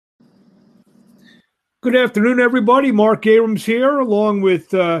Good afternoon, everybody. Mark Abrams here, along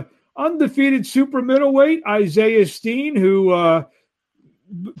with undefeated super middleweight Isaiah Steen, who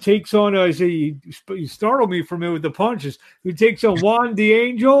takes on, Isaiah, you startled me for a minute with the punches, who takes on Juan the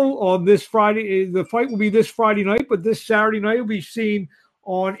Angel on this Friday. The fight will be this Friday night, but this Saturday night will be seen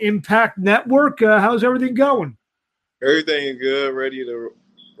on Impact Network. How's everything going? Everything is good,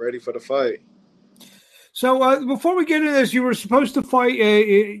 ready for the fight. So before we get into this, you were supposed to fight.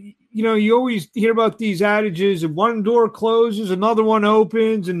 You always hear about these adages: and one door closes, another one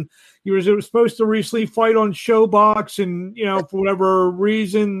opens, and you were supposed to recently fight on Showbox, and for whatever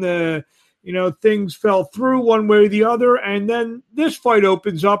reason, things fell through one way or the other, and then this fight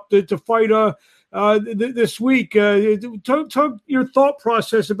opens up to fight this week. Talk your thought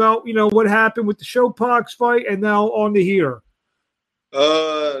process about what happened with the Showbox fight, and now on to here.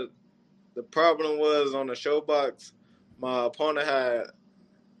 The problem was on the Showbox, my opponent had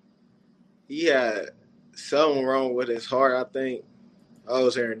something wrong with his heart, I think. I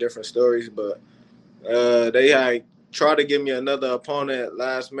was hearing different stories, but they had tried to give me another opponent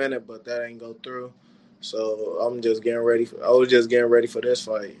last minute, but that ain't go through. So I was just getting ready for this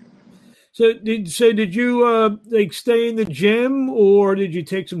fight. So did you stay in the gym, or did you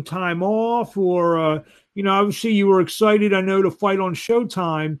take some time off, or obviously you were excited, I know, to fight on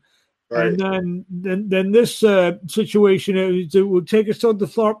Showtime. Right. And then this situation, it would take us to the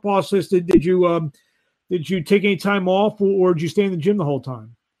thought process. Did you take any time off, or did you stay in the gym the whole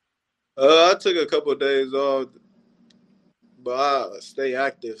time? I took a couple of days off, but I stay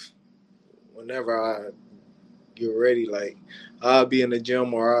active whenever I get ready. Like, I'll be in the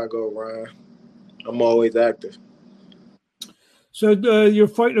gym or I'll go run. I'm always active. So you're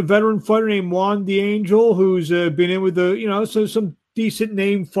fighting a veteran fighter named Juan the Angel, who's been in with some decent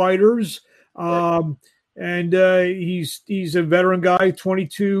name fighters. And he's a veteran guy,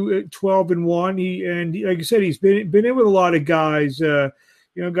 22, 12-1. Like I said, he's been in with a lot of guys,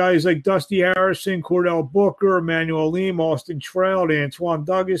 guys like Dusty Harrison, Cordell Booker, Emmanuel Lim, Austin Trout, Antoine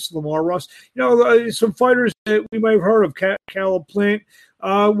Douglas, Lamar Russ, some fighters that we might have heard of, Caleb Plant.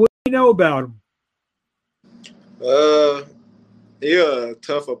 What do you know about him? He's a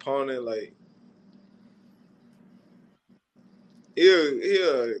tough opponent. Like, he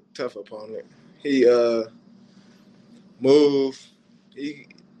a tough opponent. He move. He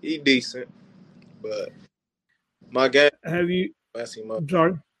decent, but my game. Have you? Mess him up.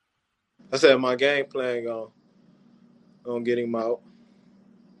 Sorry. I said my game plan gonna get him out.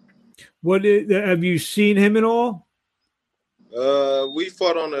 What have you seen him at all? We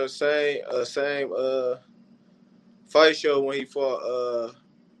fought on the same fight show when he fought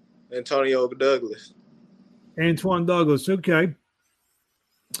Antonio Douglas. Antoine Douglas, okay.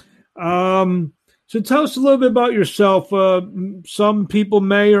 So tell us a little bit about yourself. Some people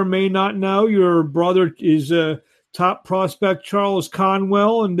may or may not know your brother is top prospect Charles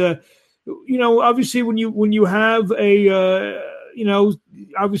Conwell, and obviously when you have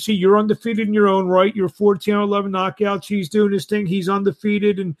obviously you're undefeated in your own right. You're 14-11 knockouts. He's doing his thing. He's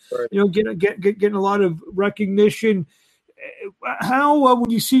undefeated, and getting a lot of recognition. How when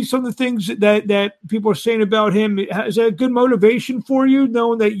you see some of the things that people are saying about him, is that a good motivation for you,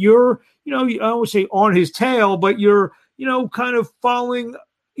 knowing that you're I don't want to say on his tail, but you're kind of following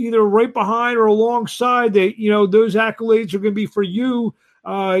either right behind or alongside that, those accolades are going to be for you,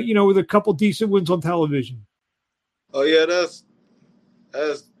 with a couple decent wins on television? Oh yeah, that's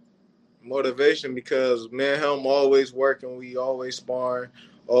motivation, because me and him always working. We always sparring,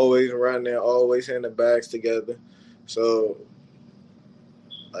 always running, always hitting the bags together. So,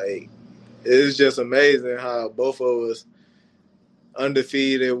 like, it's just amazing how both of us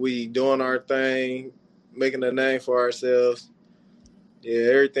undefeated, we doing our thing, making a name for ourselves. Yeah,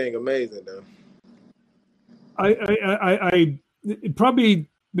 everything amazing though. I probably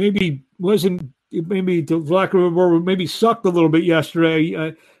maybe wasn't, maybe the lack of a word, maybe sucked a little bit yesterday.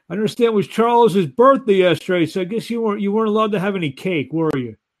 I understand it was Charles's birthday yesterday, so I guess you weren't allowed to have any cake, were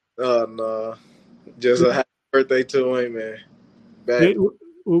you? No, just a happy birthday to him, man.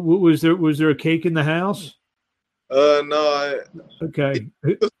 Was there a cake in the house? No. Okay.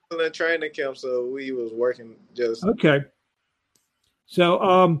 He was still in training camp, so we was working just. Okay.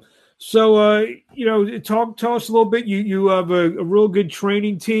 So, tell us a little bit. You have a real good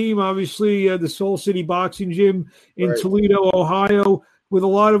training team, obviously, the Soul City Boxing Gym in Toledo, Ohio, with a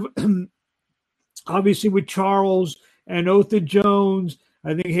lot of, obviously with Charles and Otha Jones.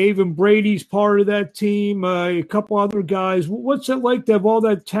 I think Haven Brady's part of that team, a couple other guys. What's it like to have all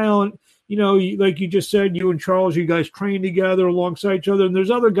that talent? Like you just said, you and Charles, you guys train together alongside each other, and there's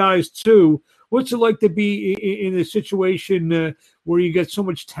other guys too. What's it like to be in a situation where you get so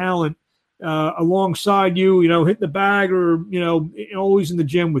much talent alongside you, hit the bag or, always in the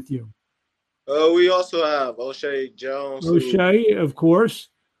gym with you? We also have O'Shea Jones, who O'Shea, of course.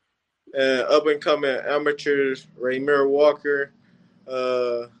 and up and coming amateurs, Raymir Walker,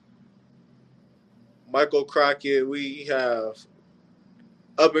 uh, Michael Crockett. We have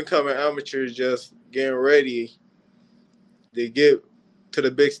up and coming amateurs just getting ready to get to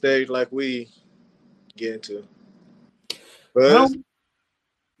the big stage like we get into. But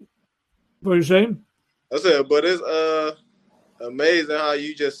what are you saying? I said, but it's amazing how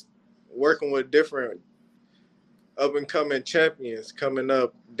you just working with different up and coming champions coming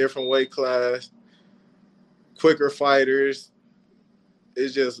up, different weight class, quicker fighters.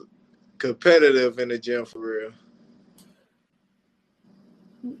 It's just competitive in the gym for real.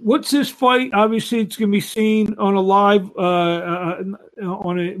 What's this fight? Obviously, it's going to be seen on a live,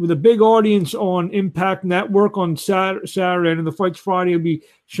 with a big audience on Impact Network on Saturday, and the fight's Friday. Will be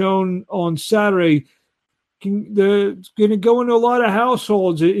shown on Saturday. It's going to go into a lot of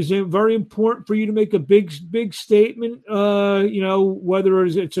households. Is it very important for you to make a big statement? Whether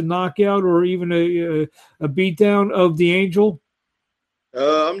it's a knockout or even a beatdown of the Angel.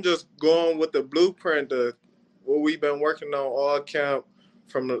 I'm just going with the blueprint of what we've been working on all camp.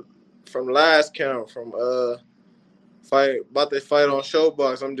 From last count, from about the fight on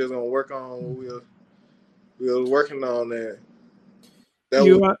Showbox, I'm just gonna work on what we were working on that.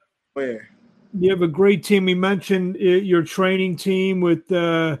 That win. You have a great team. We mentioned your training team with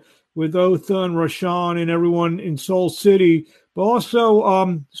Otha and Rashawn and everyone in Soul City, but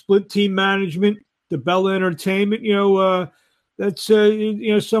also split team management, the Bella Entertainment. That's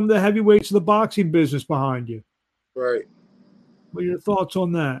some of the heavyweights of the boxing business behind you. Right. What are your thoughts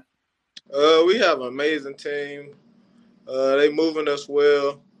on that? We have an amazing team. They moving us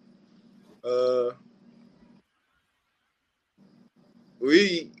well.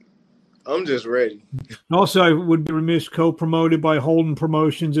 I'm just ready. Also, I would be remiss, co-promoted by Holden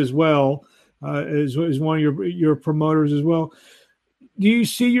Promotions as well, as one of your promoters as well. Do you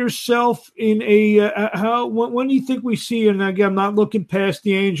see yourself in when do you think we see, and again, I'm not looking past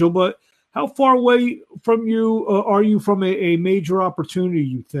the Angel, but how far away from you are you from a major opportunity,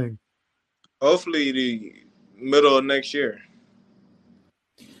 you think? Hopefully the middle of next year.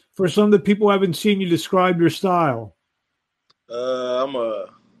 For some of the people who haven't seen you, describe your style. I'm a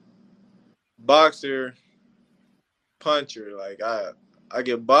boxer, puncher. Like I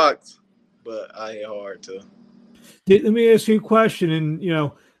get boxed, but I hit hard too. Let me ask you a question, and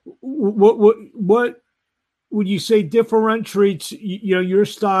what would you say differentiates your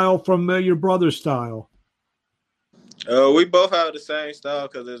style from your brother's style? We both have the same style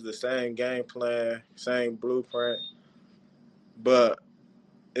because it's the same game plan, same blueprint, but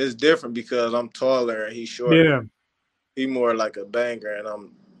it's different because I'm taller and he's shorter. Yeah, he's more like a banger and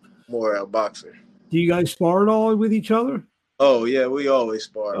I'm more a boxer. Do you guys spar at all with each other? Oh yeah, we always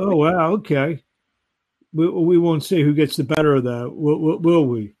spar. Oh wow, okay. We won't say who gets the better of that, will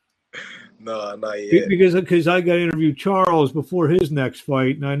we? No, not yet. Because I got to interview Charles before his next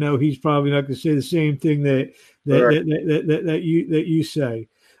fight, and I know he's probably not going to say the same thing that you say.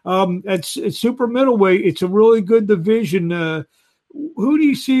 It's super middleweight. It's a really good division. Who do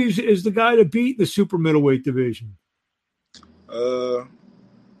you see as the guy to beat the super middleweight division?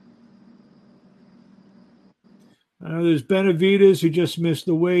 I know there's Benavidez who just missed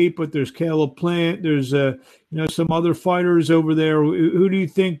the weight, but there's Caleb Plant. There's some other fighters over there. Who do you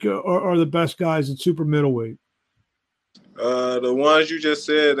think are the best guys at super middleweight? The ones you just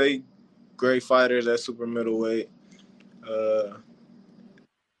said, they great fighters at super middleweight.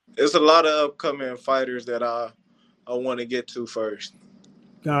 There's a lot of upcoming fighters that I want to get to first.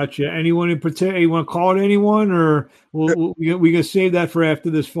 Gotcha. Anyone in particular? You want to call it anyone, or we gonna save that for after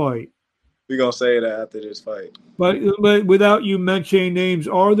this fight? We're going to say that after this fight. But without you mentioning names,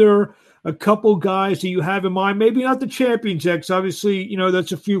 are there a couple guys that you have in mind? Maybe not the champions, X. Obviously,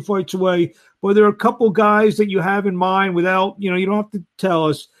 that's a few fights away. But there are a couple guys that you have in mind without, you don't have to tell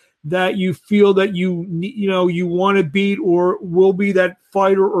us, that you feel that you want to beat or will be that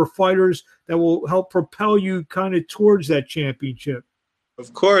fighter or fighters that will help propel you kind of towards that championship.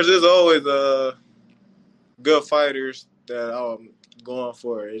 Of course, there's always good fighters that I'm going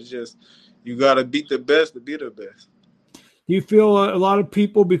for. It's just you got to beat the best to be the best. Do you feel a lot of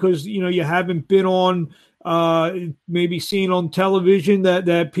people, because you haven't been on, maybe seen on television,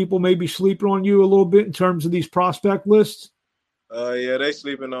 that people may be sleeping on you a little bit in terms of these prospect lists? Yeah, they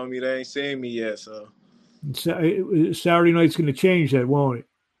sleeping on me. They ain't seen me yet, so. Saturday night's going to change that, won't it?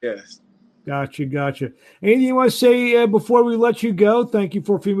 Yes. Gotcha. Anything you want to say before we let you go? Thank you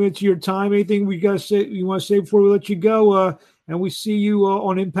for a few minutes of your time. Anything you want to say before we let you go? and we see you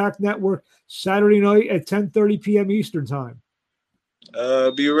on Impact Network Saturday night at 10:30 p.m. Eastern Time.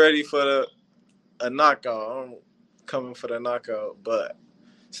 Be ready for a knockout. I'm coming for the knockout, but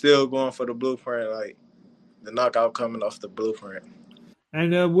still going for the blueprint. Like the knockout coming off the blueprint.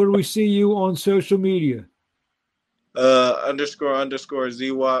 And where do we see you on social media? __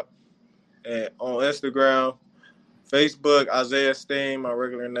 ZWAP, and on Instagram, Facebook, Isaiah Steen, my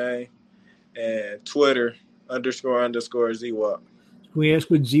regular name, and Twitter, __ ZWAP. Can we ask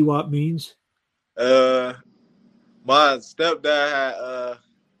what ZWAP means? My stepdad had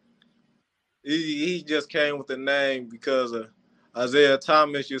he just came with the name because of Isaiah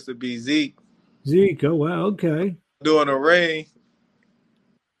Thomas used to be Zeke. Zeke. Oh wow. Okay. Doing a ring.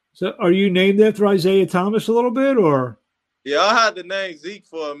 So, are you named after Isaiah Thomas a little bit, or? Yeah, I had the name Zeke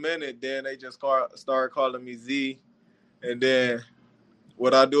for a minute. Then they just started calling me Z, and then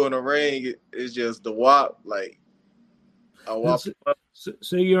what I do in the ring is just the WAP. Like I WAP.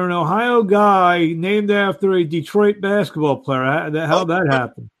 So you're an Ohio guy named after a Detroit basketball player. How'd that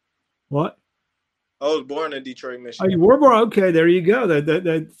happen? What? I was born in Detroit, Michigan. Oh, you were born? Okay, there you go.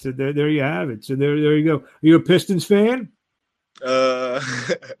 So there you have it. So there you go. Are you a Pistons fan? Not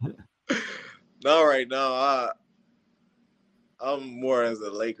right now. I'm more as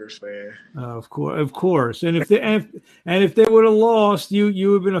a Lakers fan. Of course. And if they would have lost, you would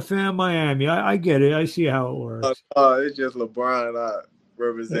have been a fan of Miami. I get it. I see how it works. It's just LeBron I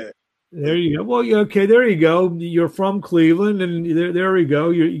represent. There you go. Well, okay, there you go. You're from Cleveland, and there we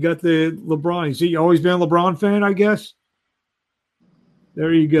go. You got the LeBron. So you always been a LeBron fan, I guess?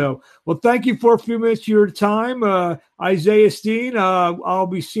 There you go. Well, thank you for a few minutes of your time, Isaiah Steen. I'll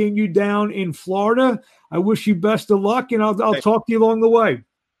be seeing you down in Florida. I wish you best of luck, and I'll talk to you along the way.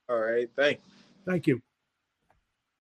 All right. Thank you. Thank you.